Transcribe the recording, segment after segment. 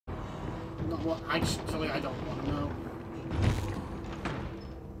Not what actually I don't want to know.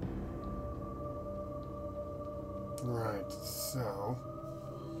 Right, so...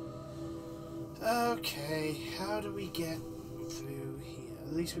 Okay, how do we get through here?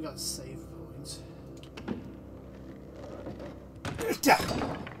 At least we got save points.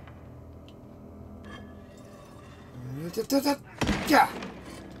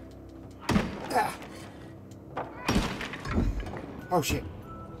 Oh shit.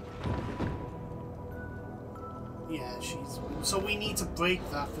 Yeah, she's... So we need to break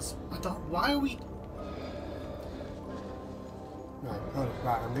that for... I don't... Why are we... Right, hold on.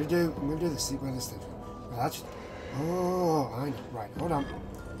 Right, I'm gonna do the sequence thing. Right, that's... Oh, I know. Right, hold on.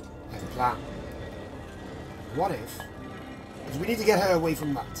 I have a plan. What if... Because we need to get her away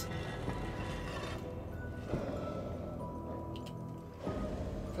from that.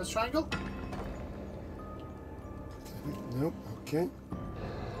 Press triangle? Nope, okay.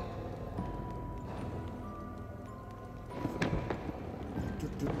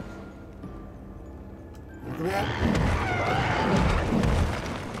 Come here.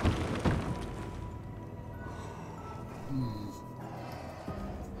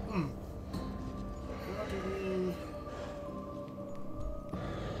 How do we...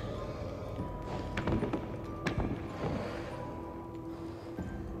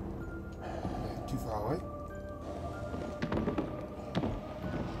 Too far away.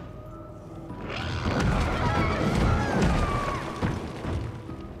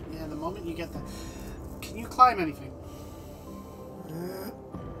 Yeah, the moment you get the... Can you climb anything?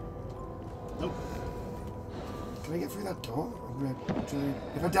 Nope. Can I get through that door? I'm gonna try...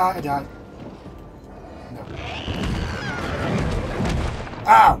 If I die, I die. No.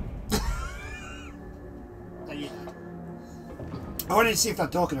 Ow! Yeah. I wanted to see if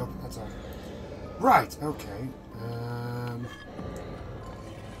that door can open, that's all. Right, okay.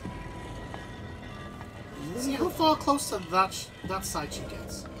 See how far close to that side she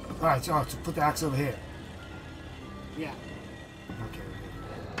gets. Right, so to put the axe over here. Yeah. Okay.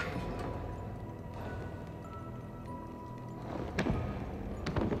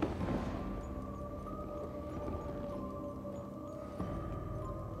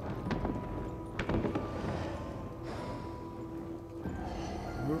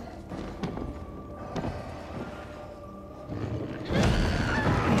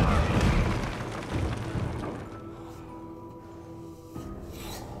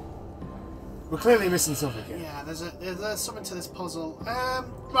 We're clearly missing something here. Yeah, there's something to this puzzle.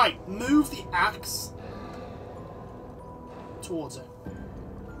 Right, move the axe towards it.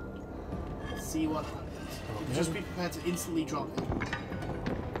 See what happens. Okay. Just be prepared to instantly drop it.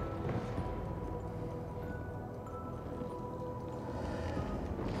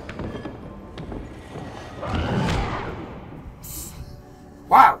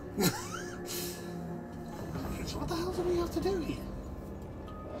 Wow! So what the hell do we have to do here?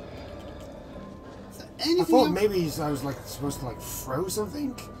 I thought maybe I was like supposed to like throw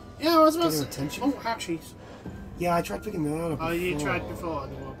something. Yeah, I was Get her supposed to. attention. Oh, actually. Yeah, I tried picking that up. Oh, before. you tried before.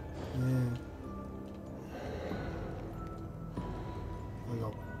 Yeah. I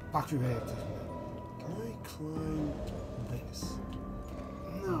go back through here. Can I climb this?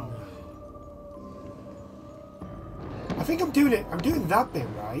 No. I think I'm doing it. I'm doing that bit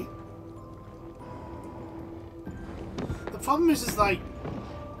right. The problem is like.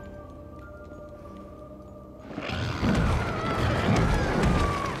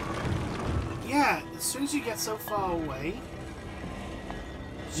 Yeah, as soon as you get so far away,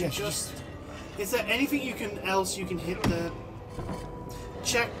 Yeah, just. Is there anything else you can hit the?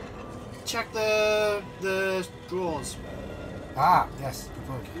 Check the drawers. Ah, yes. Good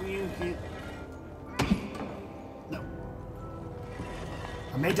point. Can you hit? No.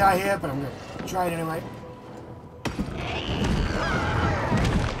 I may die here, but I'm gonna try it anyway.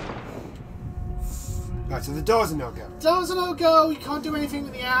 Right, so the door's a no-go. Door's a no-go. You can't do anything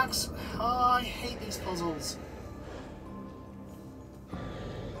with the axe. Oh, I hate these puzzles.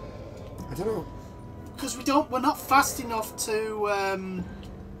 I don't know. Because we're not fast enough to.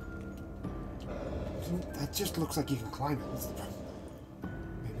 That just looks like you can climb it. What's the problem?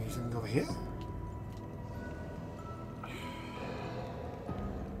 Maybe you can go over here?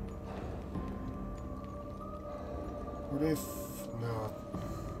 What if... No.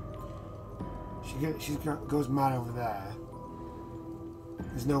 She goes mad over there.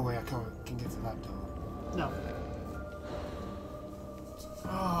 There's no way I can get to that door. No.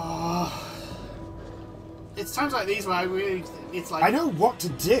 Oh. It's times like these where I really... It's like... I know what to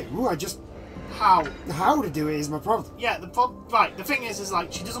do, I just... How? How to do it is my problem. Yeah, right, the thing is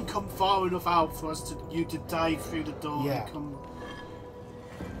like, she doesn't come far enough out for you to dive through the door Yeah. and come...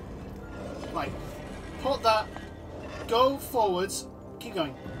 Right. Put that. Go forwards. Keep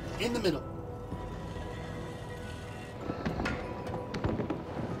going. In the middle.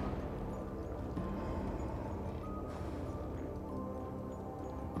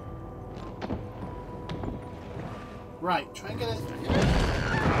 Right. Try and get it.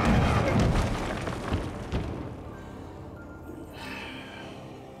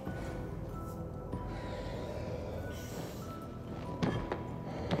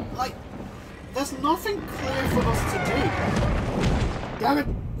 Like, there's nothing clear for us to do. Damn it!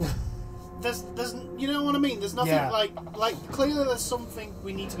 There's, you know what I mean? There's nothing Yeah. like clearly there's something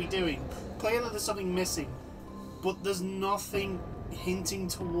we need to be doing. Clearly there's something missing, but there's nothing hinting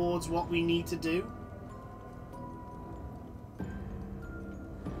towards what we need to do.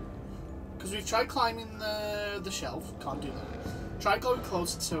 Because we've tried climbing the shelf, can't do that. Tried going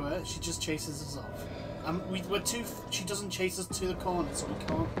closer to her, she just chases us off. And we're too. She doesn't chase us to the corner, so we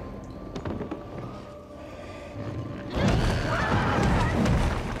can't.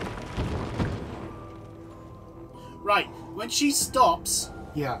 Right, when she stops,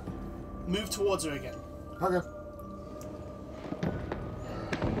 Yeah. move towards her again. Okay.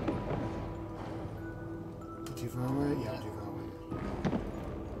 Too far away? Yeah, too far away.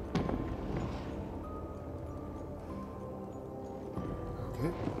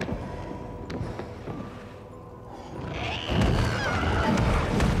 Okay.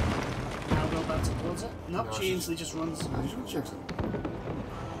 Now go back towards her. Nope, No, she she's- instantly just runs. I just want to check something.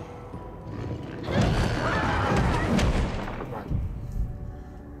 Right.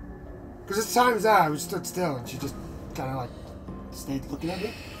 Because at times I was stood still and she just kind of like stayed looking at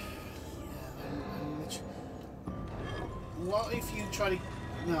me. What if you try to...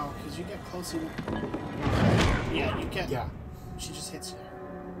 No, because you get close enough. Yeah, you get... Yeah. She just hits you.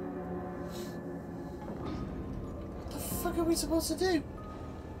 What the fuck are we supposed to do?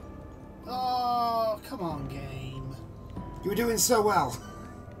 Oh, come on, game. You were doing so well.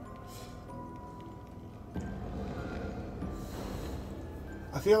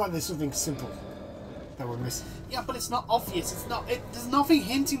 I feel like there's something simple that we're missing. Yeah, but it's not obvious. It's not... there's nothing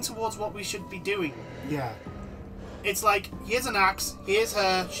hinting towards what we should be doing. Yeah. It's like, here's an axe, here's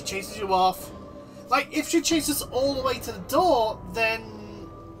her, she chases you off. Like, if she chases all the way to the door, then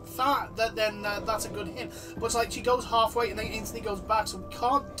that's a good hint. But it's like she goes halfway and then instantly goes back, so we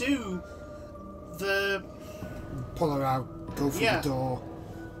can't do the... Pull her out, go through the door.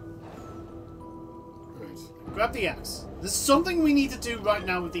 Right. Grab the axe. There's something we need to do right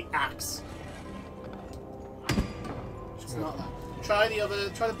now with the axe. It's not that. Try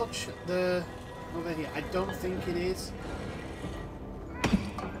the book, over here. I don't think it is.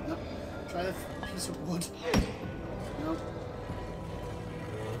 No. Try the piece of wood. No.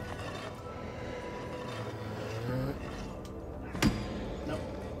 No.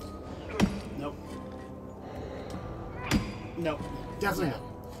 No. No. Definitely not.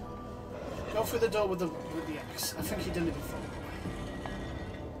 Go through the door with the axe. I think you've done it before.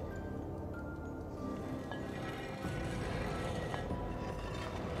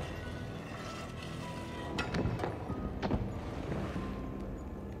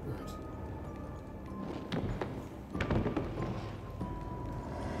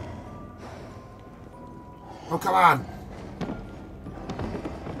 Oh, come on!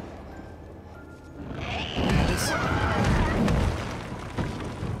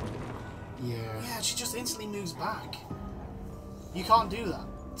 Yeah, she just instantly moves back. You can't do that.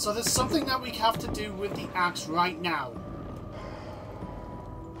 So there's something that we have to do with the axe right now.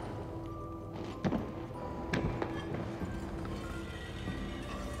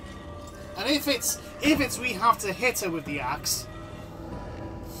 And if it's we have to hit her with the axe,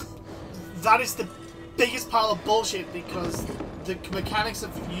 that is the biggest pile of bullshit because the mechanics of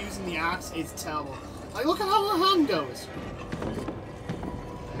using the axe is terrible. Like, look at how her hand goes.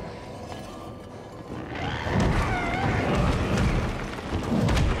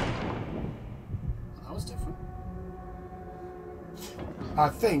 That was different. I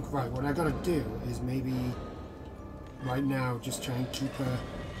think, right, what I gotta do is maybe right now just try and keep her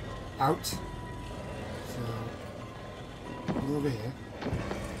out. So, go over here.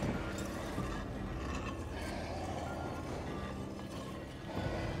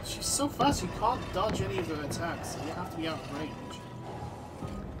 She's so fast you can't dodge any of her attacks. You have to be out of range.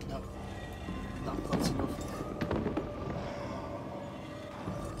 No. Not close enough.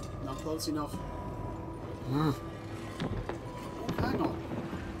 Not close enough. Mm. Oh, hang on.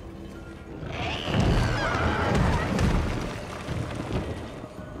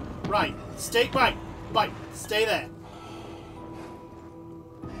 Right. Stay right. Right. Stay there.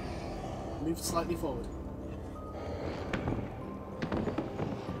 Move slightly forward.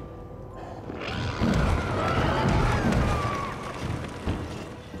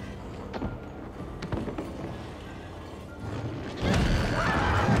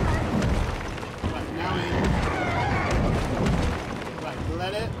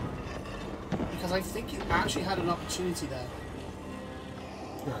 Because I think you actually had an opportunity there.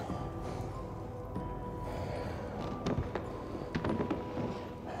 Right.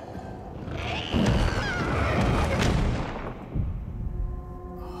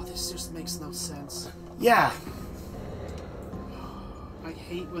 Oh, this just makes no sense. Yeah. I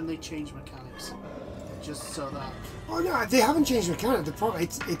hate when they change mechanics. Just so that... Oh no, they haven't changed the mechanic. The problem,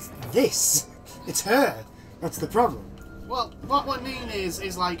 it's this. It's her. That's the problem. Well, what I mean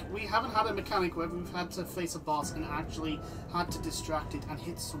is like, we haven't had a mechanic where we've had to face a boss and actually had to distract it and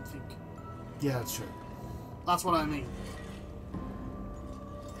hit something. Yeah, that's true. That's what I mean.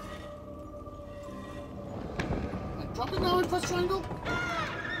 Like, drop it now and press triangle.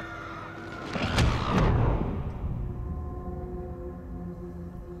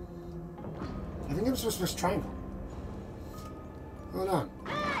 I think I'm supposed to press triangle. Hold on.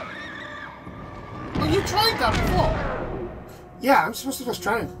 Well, you tried that before. Yeah, I'm supposed to press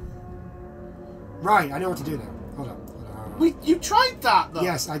triangle. Right, I know what to do now. Hold on. You tried that though.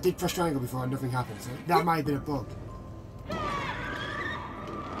 Yes, I did press triangle before and nothing happened. So that might have been a bug.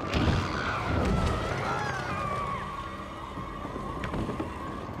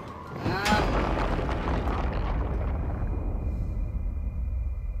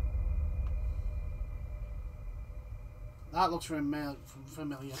 That looks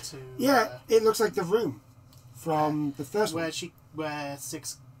familiar to... Yeah, it looks like the room from the first one. Where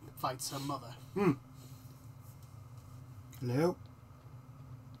Six fights her mother. Hmm. Hello?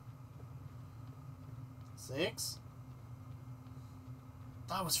 Six?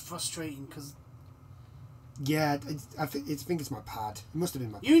 That was frustrating because... Yeah, I think it's my pad. It must have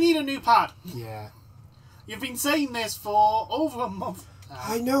been my pad. You need a new pad. Yeah. You've been saying this for over a month.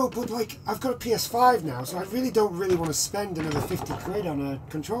 I know, but like, I've got a PS5 now, so I really don't want to spend another 50 quid on a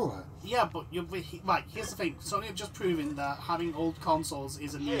controller. Yeah, but right, here's the thing. Sony have just proven that having old consoles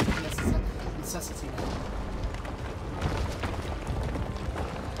is a new necessity now.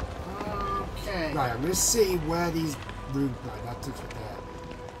 Okay. Right, I'm going to see where these rooms... Right, that took it there.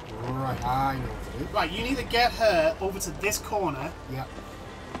 Right, I know what to do. Right, you need to get her over to this corner. Yep.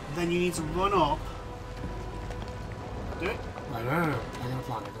 Then you need to run up. Do it. Right, no. I got a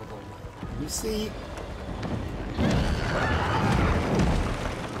plan. Let me see.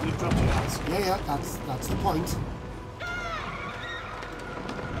 You dropped your ass. Yeah, that's the point. See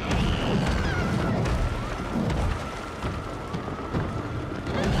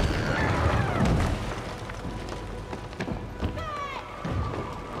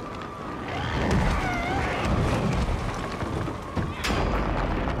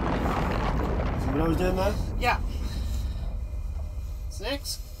what I was doing there? Yeah.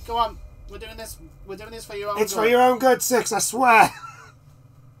 Six, go on. We're doing this for your own good. It's for your own good, Six, I swear.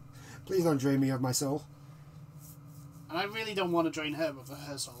 Please don't drain me of my soul. And I really don't want to drain her of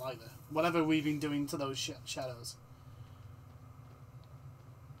her soul either. Whatever we've been doing to those shadows.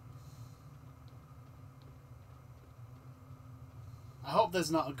 I hope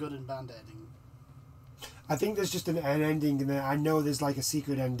there's not a good and bad ending. I think there's just an ending in there. I know there's like a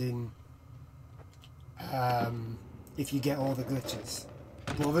secret ending if you get all the glitches.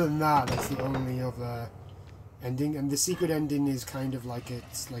 But other than that, that's the only other ending. And the secret ending is kind of like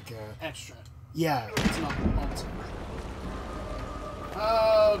it's like a... Extra. Yeah. It's not ultimate.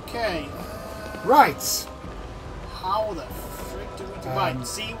 Okay. Right. How the frick do we do... right,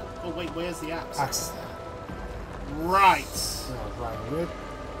 see... Oh, wait, where's the axe? Axe there. Right. So, right, good.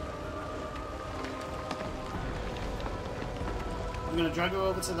 I'm going to drag her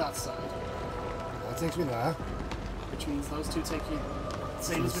over to that side. That takes me there. Which means those two take you...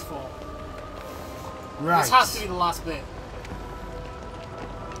 Same as before. Right. This has to be the last bit.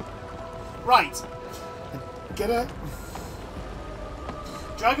 Right. Get it?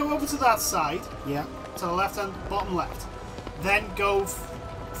 Drag her over to that side. Yeah. To the left and bottom left. Then go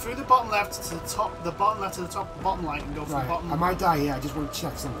through the bottom left to the top, the bottom left to the top, bottom right, and go from Right. the bottom. I might die here. I just want to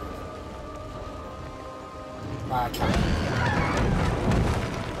check something. Right, I can't.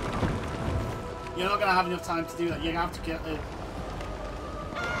 You're not going to have enough time to do that. You're going to have to get the...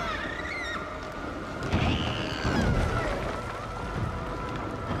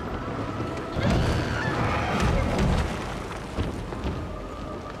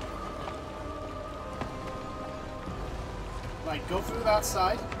 Right, go through that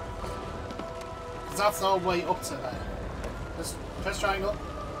side. Because that's our way up to there. Just press triangle.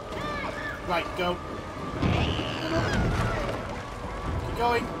 Right, go. And up. Keep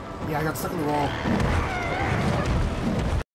going. Yeah, I got stuck in the wall.